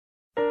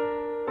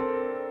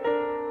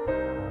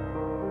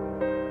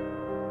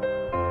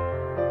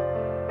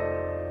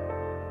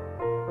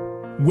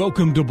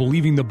Welcome to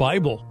Believing the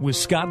Bible with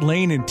Scott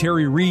Lane and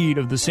Terry Reed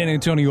of the San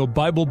Antonio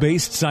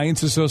Bible-Based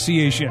Science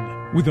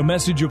Association, with a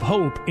message of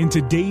hope in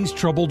today's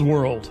troubled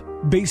world,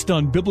 based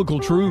on biblical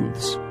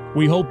truths.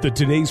 We hope that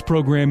today's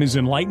program is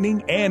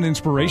enlightening and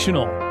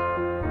inspirational.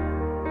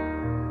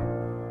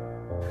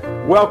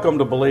 Welcome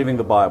to Believing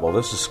the Bible.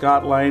 This is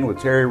Scott Lane with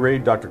Terry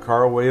Reed, Dr.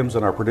 Carl Williams,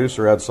 and our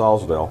producer Ed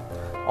Salsdale,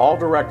 all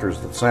directors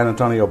of the San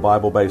Antonio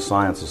Bible-Based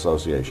Science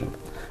Association.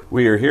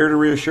 We are here to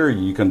reassure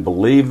you you can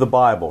believe the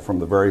Bible from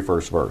the very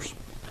first verse.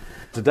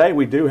 Today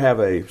we do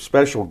have a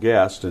special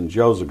guest, and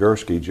Joe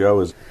Zagurski. Joe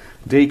is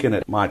deacon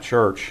at my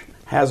church,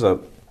 has a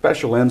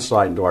special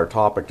insight into our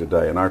topic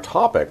today. And our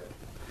topic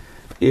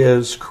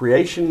is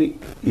creation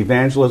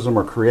evangelism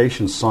or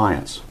creation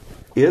science.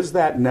 Is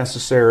that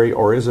necessary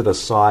or is it a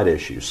side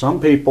issue? Some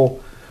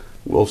people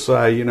will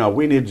say,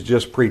 we need to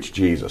just preach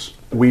Jesus.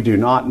 We do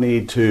not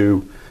need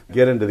to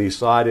get into these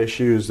side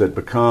issues that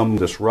become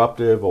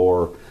disruptive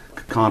or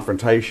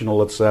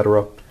confrontational,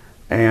 etc.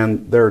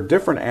 And there are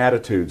different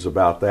attitudes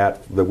about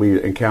that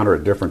we encounter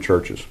at different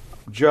churches.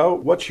 Joe,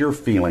 what's your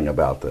feeling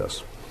about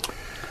this?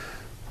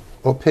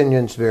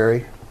 Opinions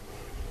vary.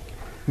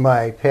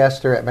 My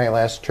pastor at my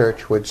last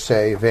church would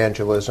say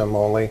evangelism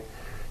only.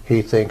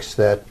 He thinks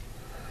that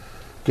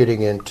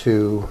getting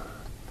into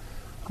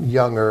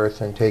young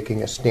earth and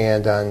taking a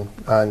stand on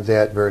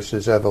that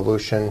versus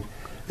evolution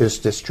is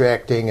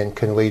distracting and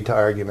can lead to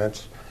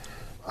arguments.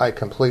 I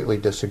completely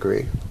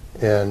disagree.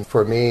 And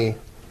for me,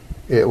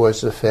 it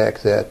was the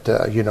fact that,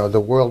 the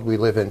world we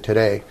live in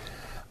today,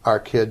 our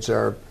kids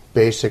are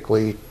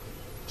basically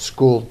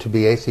schooled to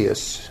be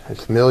atheists.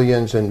 It's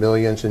millions and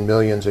millions and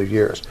millions of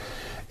years.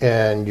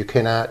 And you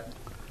cannot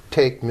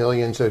take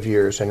millions of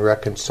years and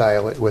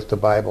reconcile it with the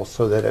Bible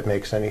so that it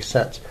makes any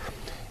sense.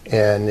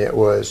 And it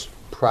was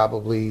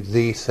probably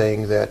the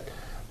thing that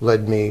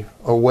led me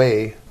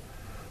away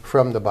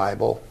from the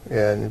Bible.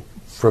 And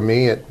for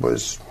me, it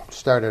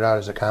started out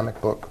as a comic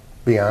book,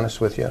 be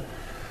honest with you.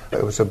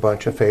 It was a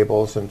bunch of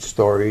fables and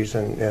stories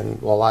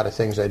and a lot of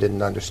things I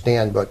didn't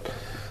understand, but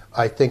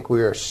I think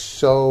we are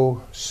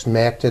so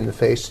smacked in the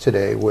face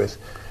today with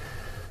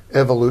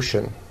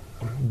evolution.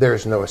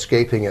 There's no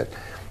escaping it.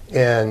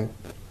 And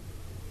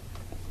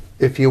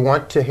if you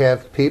want to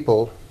have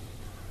people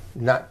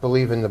not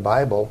believe in the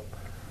Bible,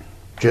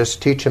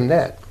 just teach them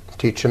that.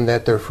 Teach them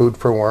that they're food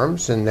for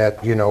worms and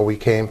that, we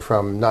came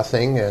from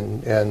nothing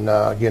and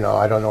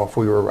I don't know if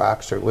we were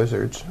rocks or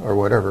lizards or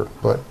whatever,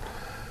 but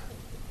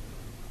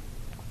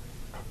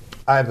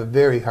I have a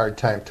very hard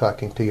time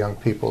talking to young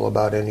people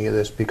about any of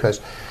this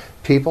because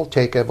people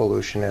take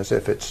evolution as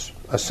if it's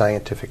a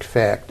scientific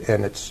fact,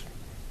 and it's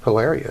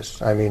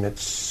hilarious. I mean,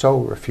 it's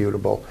so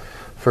refutable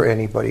for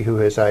anybody who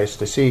has eyes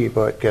to see,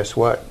 but guess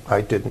what?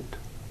 I didn't.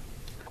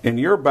 In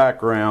your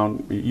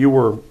background, you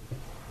were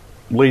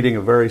leading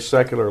a very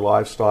secular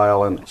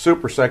lifestyle and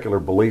super secular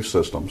belief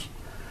systems.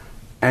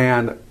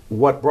 And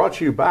what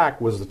brought you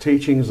back was the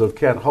teachings of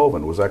Kent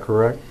Hovind. Was that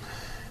correct?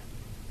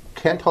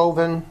 Kent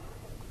Hovind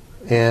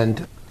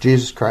and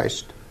Jesus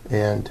Christ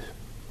and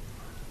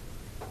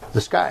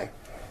the sky.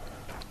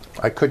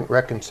 I couldn't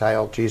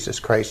reconcile Jesus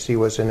Christ. He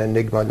was an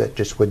enigma that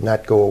just would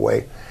not go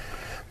away.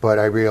 But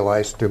I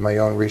realized through my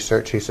own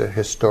research he's a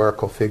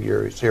historical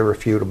figure. He's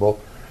irrefutable.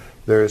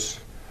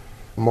 There's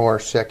more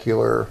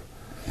secular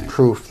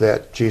proof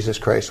that Jesus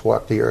Christ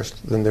walked the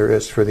earth than there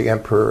is for the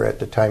emperor at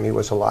the time he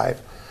was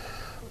alive.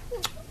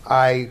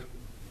 I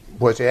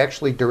was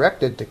actually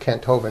directed to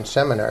Kent Hovind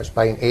seminars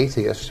by an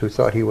atheist who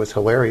thought he was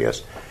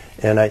hilarious,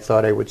 and I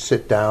thought I would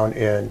sit down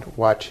and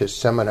watch his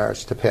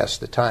seminars to pass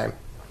the time.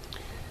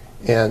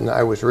 And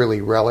I was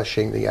really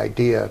relishing the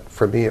idea.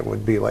 For me, it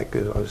would be like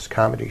this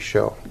comedy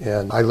show.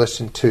 And I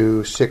listened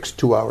to 6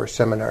 2-hour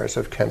seminars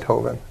of Kent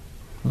Hovind.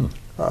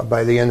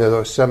 By the end of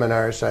those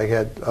seminars, I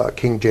had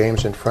King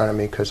James in front of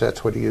me because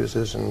that's what he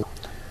uses. And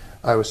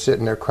I was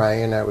sitting there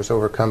crying. I was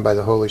overcome by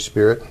the Holy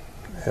Spirit.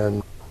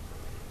 And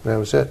that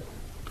was it.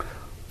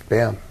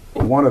 Bam.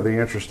 One of the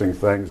interesting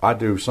things, I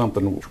do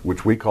something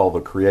which we call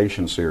the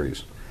Creation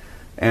Series.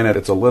 And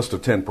it's a list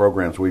of 10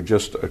 programs. We've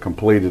just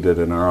completed it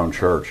in our own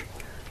church.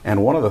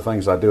 And one of the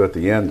things I do at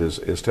the end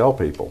is tell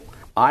people,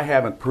 I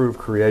haven't proved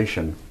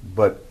creation,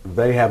 but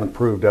they haven't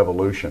proved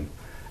evolution.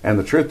 And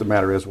the truth of the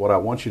matter is, what I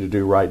want you to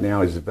do right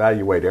now is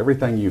evaluate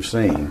everything you've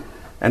seen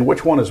and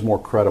which one is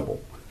more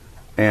credible.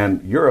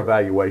 And your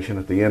evaluation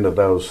at the end of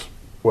those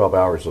 12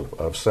 hours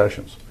of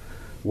sessions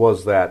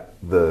was that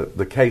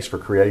the case for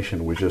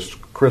creation was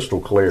just crystal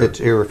clear.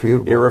 It's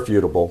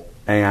irrefutable.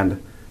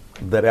 And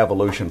that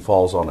evolution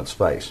falls on its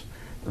face.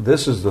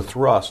 This is the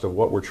thrust of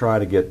what we're trying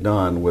to get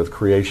done with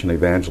creation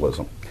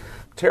evangelism.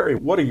 Terry,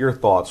 what are your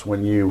thoughts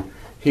when you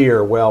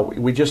hear,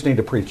 we just need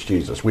to preach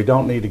Jesus. We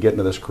don't need to get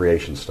into this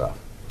creation stuff?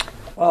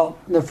 Well,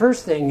 the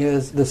first thing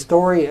is the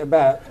story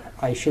about,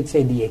 I should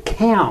say the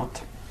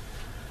account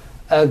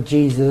of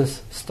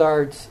Jesus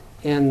starts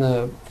in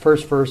the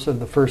first verse of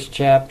the first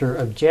chapter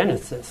of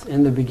Genesis.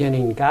 In the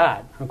beginning,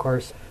 God. Of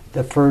course,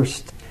 the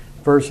first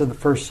verse of the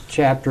first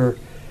chapter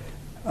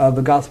of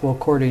the Gospel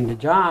according to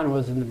John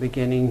was in the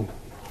beginning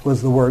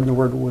was the Word, and the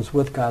Word was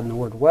with God, and the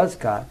Word was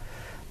God.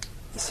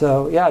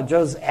 So, yeah,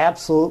 Joe's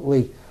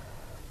absolutely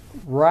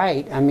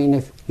right. I mean,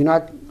 if you're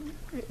not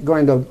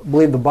going to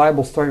believe the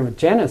Bible starting with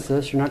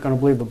Genesis, you're not going to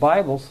believe the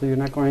Bible, so you're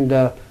not going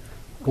to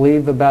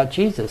believe about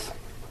Jesus.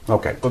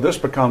 Okay, so this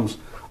becomes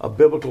a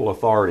biblical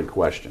authority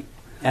question.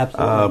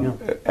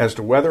 Absolutely. Yeah. As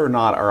to whether or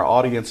not our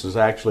audience is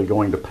actually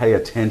going to pay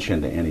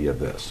attention to any of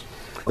this.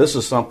 This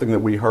is something that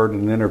we heard in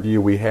an interview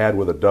we had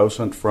with a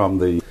docent from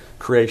the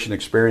Creation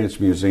Experience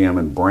Museum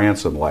in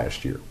Branson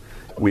last year.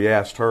 We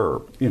asked her,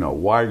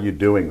 why are you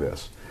doing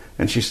this?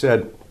 And she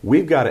said,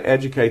 we've got to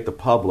educate the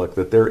public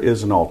that there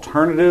is an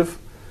alternative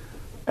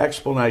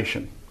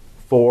explanation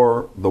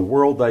for the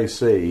world they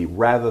see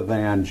rather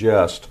than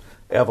just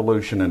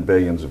evolution in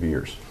billions of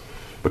years.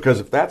 Because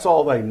if that's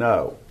all they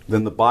know,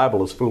 then the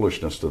Bible is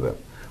foolishness to them.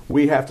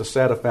 We have to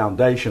set a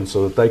foundation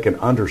so that they can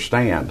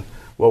understand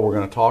what we're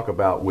going to talk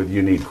about with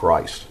You Need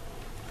Christ.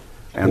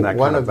 And that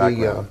kind of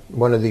background.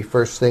 One of the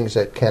first things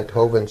that Kent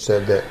Hovind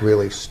said that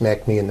really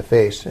smacked me in the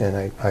face,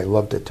 and I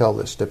love to tell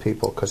this to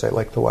people because I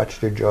like to watch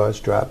their jaws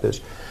drop, is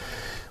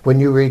when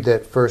you read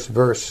that first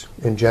verse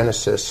in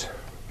Genesis,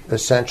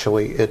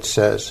 essentially it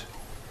says,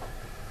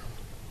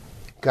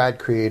 God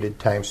created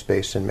time,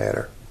 space, and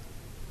matter.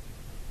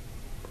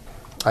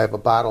 I have a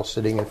bottle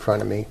sitting in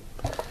front of me,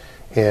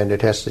 and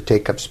it has to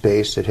take up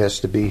space, it has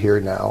to be here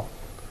now,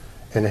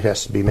 and it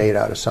has to be made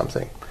out of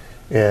something.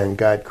 And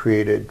God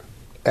created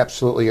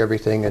absolutely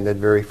everything in that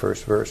very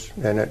first verse,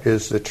 and it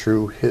is the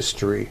true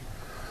history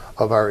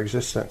of our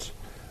existence.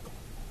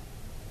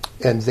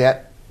 And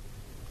that,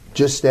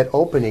 just that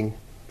opening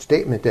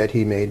statement that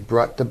he made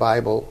brought the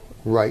Bible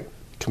right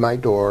to my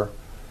door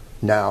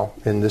now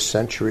in this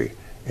century,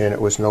 and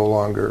it was no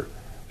longer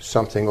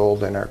something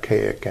old and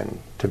archaic and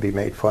to be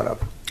made fun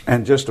of.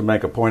 And just to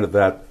make a point of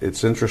that,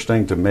 it's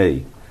interesting to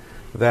me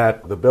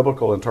that the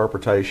biblical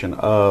interpretation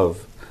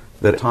of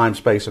that time,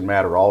 space, and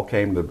matter all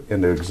came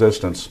into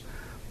existence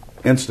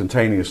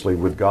instantaneously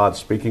with God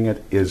speaking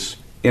it is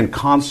in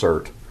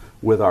concert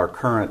with our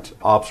current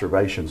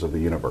observations of the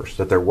universe,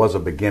 that there was a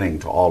beginning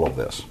to all of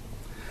this.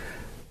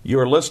 You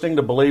are listening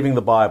to Believing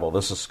the Bible.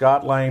 This is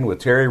Scott Lane with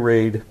Terry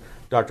Reed,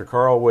 Dr.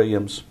 Carl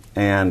Williams,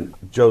 and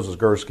Joseph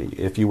Gursky.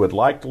 If you would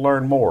like to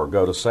learn more,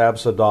 go to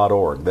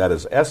sabsa.org. That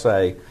is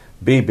SABBSA.org.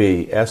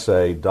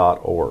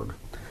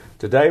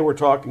 Today we're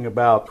talking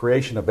about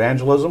creation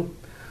evangelism,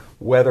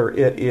 whether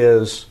it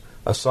is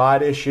a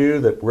side issue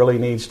that really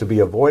needs to be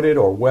avoided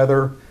or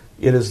whether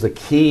it is the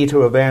key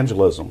to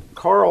evangelism.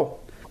 Carl,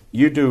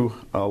 you do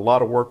a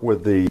lot of work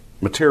with the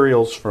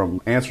materials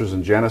from Answers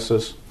in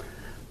Genesis.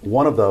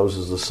 One of those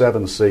is the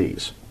 7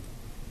 C's.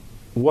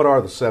 What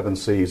are the 7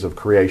 C's of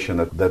creation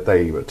that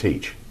they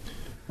teach?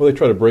 Well, they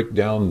try to break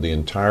down the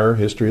entire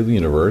history of the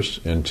universe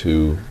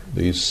into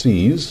these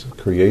C's: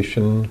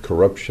 creation,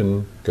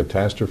 corruption,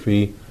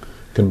 catastrophe,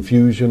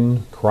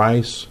 confusion,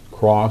 Christ,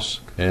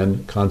 cross,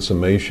 and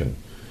consummation.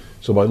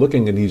 So by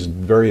looking at these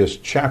various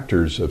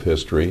chapters of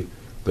history,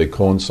 they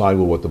coincide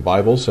with what the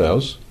Bible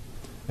says,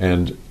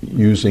 and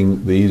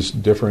using these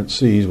different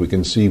C's, we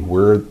can see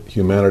where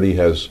humanity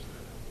has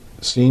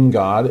seen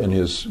God and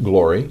His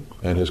glory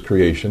and His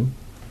creation,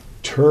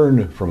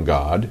 turned from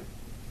God,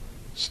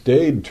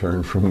 stayed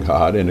turned from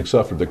God, and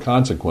suffered the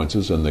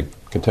consequences and the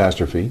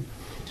catastrophe,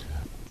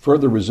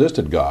 further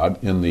resisted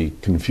God in the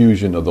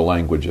confusion of the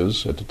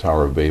languages at the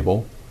Tower of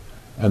Babel,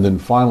 and then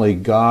finally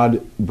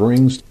God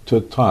brings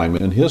to time,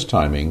 in His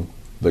timing,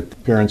 the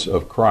appearance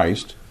of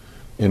Christ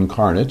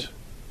incarnate,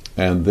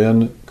 and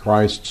then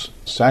Christ's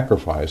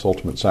sacrifice,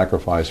 ultimate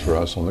sacrifice for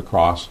us on the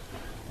cross,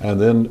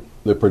 and then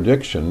the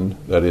prediction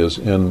that is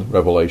in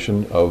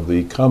Revelation of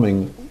the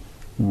coming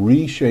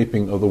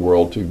reshaping of the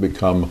world to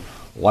become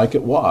like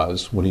it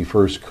was when He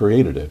first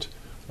created it,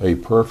 a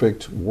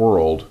perfect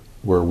world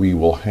where we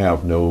will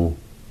have no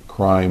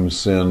crime,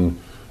 sin,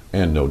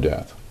 and no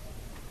death.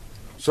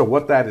 So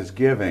what that is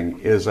giving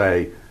is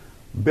a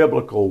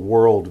biblical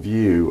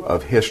worldview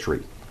of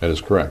history. That is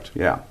correct.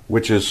 Yeah,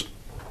 which is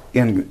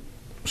in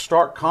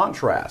stark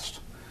contrast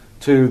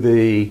to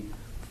the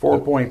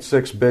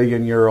 4.6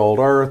 billion year old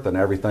Earth and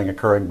everything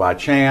occurring by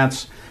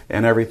chance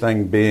and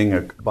everything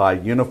being by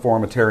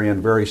uniformitarian,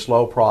 very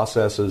slow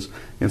processes.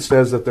 It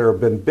says that there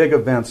have been big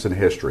events in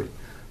history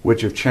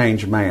which have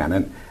changed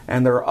man.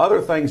 And there are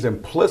other things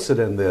implicit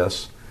in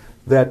this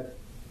that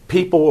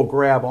people will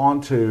grab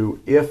onto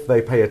if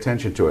they pay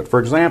attention to it. For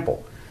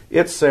example,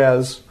 it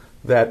says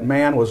that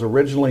man was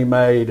originally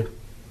made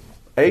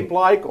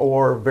ape-like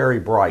or very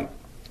bright?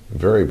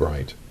 Very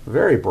bright.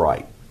 Very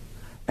bright.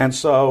 And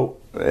so,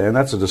 and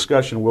that's a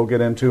discussion we'll get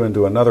into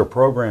another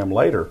program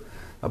later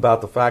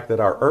about the fact that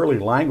our early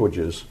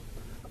languages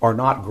are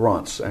not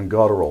grunts and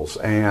gutturals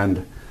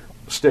and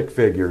stick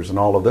figures and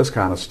all of this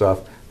kind of stuff.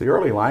 The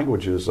early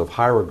languages of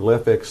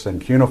hieroglyphics and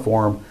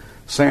cuneiform,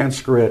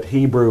 Sanskrit,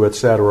 Hebrew,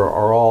 etc.,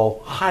 are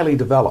all highly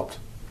developed.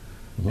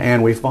 Mm-hmm.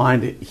 And we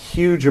find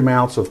huge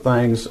amounts of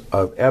things,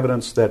 of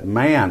evidence that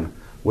man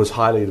was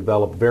highly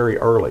developed very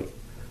early,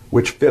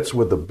 which fits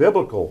with the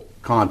biblical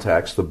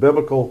context, the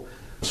biblical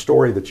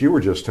story that you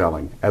were just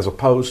telling, as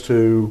opposed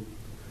to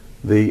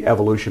the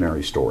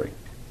evolutionary story.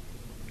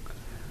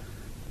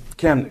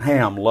 Ken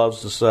Ham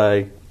loves to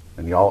say,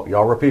 and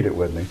y'all repeat it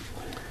with me,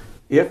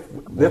 if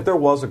there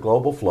was a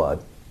global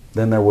flood,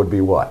 then there would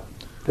be what?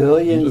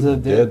 Billions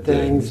of dead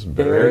things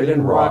buried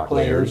in rock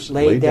layers,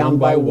 laid down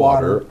by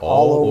water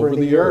all over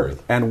the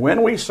earth. And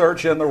when we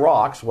search in the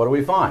rocks, what do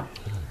we find?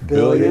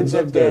 Billions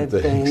of dead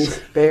things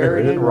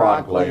buried in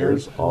rock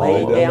layers,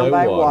 laid down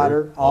by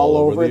water all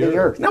over the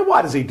earth. Now,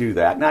 why does he do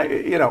that?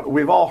 Now,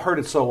 we've all heard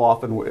it so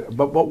often,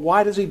 but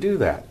why does he do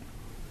that?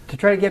 To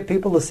try to get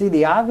people to see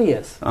the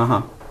obvious.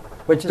 Uh-huh.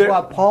 Which is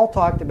what Paul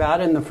talked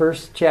about in the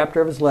first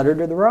chapter of his letter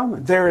to the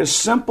Romans. There is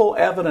simple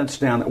evidence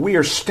down there. We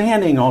are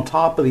standing on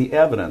top of the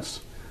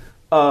evidence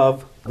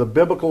of the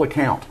biblical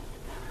account.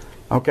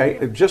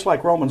 Okay? Just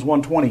like Romans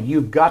 1:20,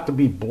 you've got to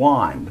be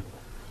blind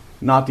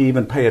not to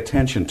even pay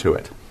attention to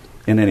it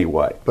in any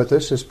way. But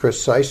this is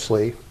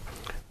precisely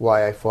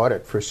why I fought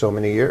it for so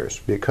many years,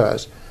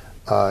 because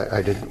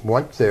I didn't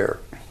want there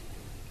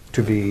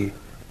to be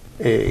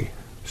a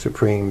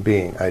supreme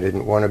being. I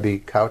didn't want to be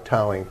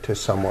kowtowing to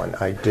someone.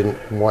 I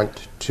didn't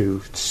want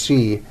to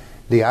see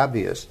the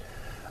obvious.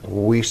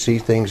 We see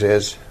things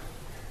as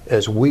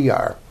we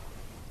are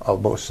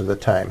most of the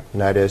time,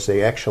 not as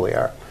they actually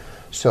are.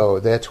 So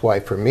that's why,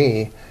 for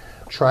me,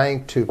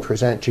 trying to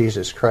present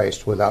Jesus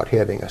Christ without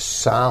having a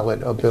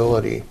solid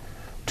ability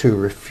to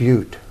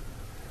refute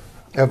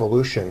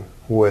evolution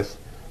with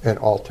an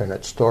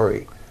alternate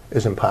story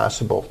is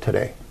impossible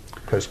today,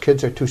 because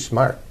kids are too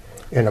smart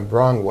in a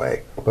wrong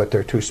way, but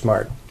they're too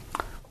smart.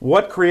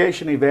 What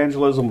creation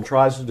evangelism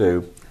tries to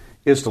do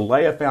is to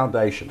lay a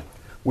foundation.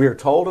 We are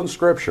told in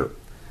Scripture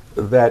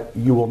that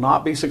you will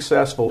not be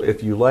successful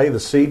if you lay the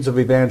seeds of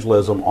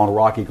evangelism on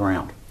rocky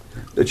ground,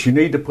 that you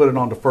need to put it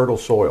onto fertile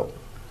soil.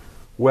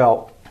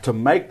 Well, to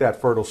make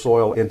that fertile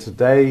soil in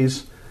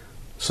today's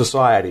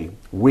society,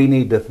 we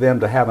need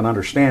them to have an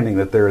understanding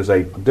that there is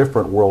a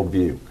different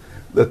worldview,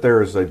 that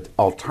there is an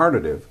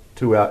alternative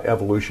to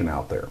evolution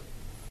out there.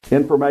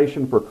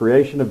 Information for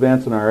creation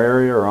events in our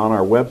area are on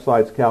our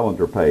website's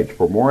calendar page.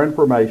 For more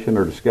information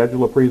or to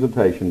schedule a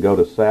presentation, go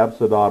to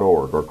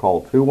sabsa.org or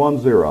call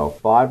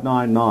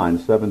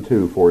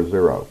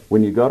 210-599-7240.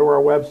 When you go to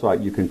our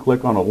website, you can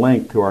click on a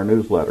link to our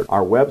newsletter.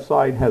 Our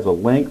website has a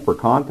link for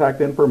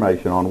contact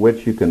information on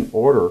which you can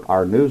order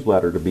our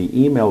newsletter to be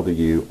emailed to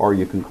you, or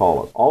you can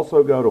call us.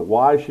 Also go to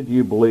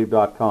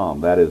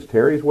whyshouldyoubelieve.com. That is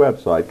Terry's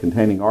website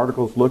containing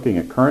articles looking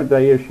at current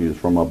day issues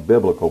from a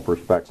biblical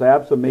perspective.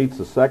 SABSA meets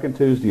the second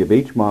Tuesday of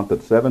each month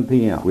at 7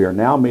 p.m. We are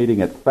now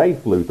meeting at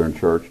Faith Lutheran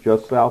Church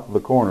just south of the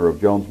corner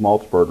of Jones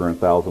Maltzberger and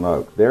Thousand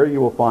Oaks. There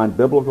you will find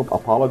biblical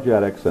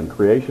apologetics and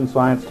creation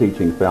science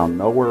teaching found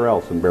nowhere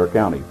else in Bexar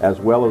County, as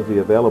well as the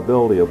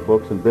availability of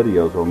books and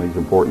videos on these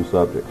important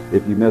subjects.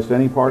 If you missed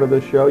any part of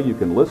this show, you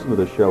can listen to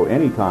the show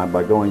anytime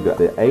by going to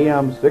the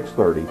AM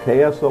 630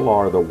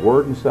 KSLR, the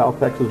Word in South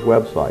Texas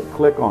website.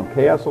 Click on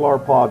KSLR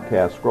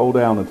Podcast, scroll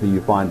down until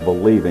you find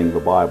Believing the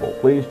Bible.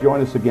 Please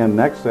join us again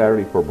next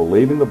Saturday for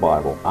Believing the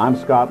Bible. I'm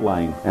Scott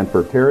Lane, and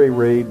for Terry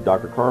Reed,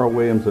 Dr. Carl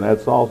Williams, and Ed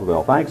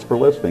Salzville, thanks for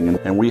listening,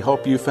 and we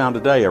hope you found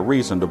today a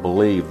reason to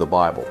believe the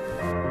Bible.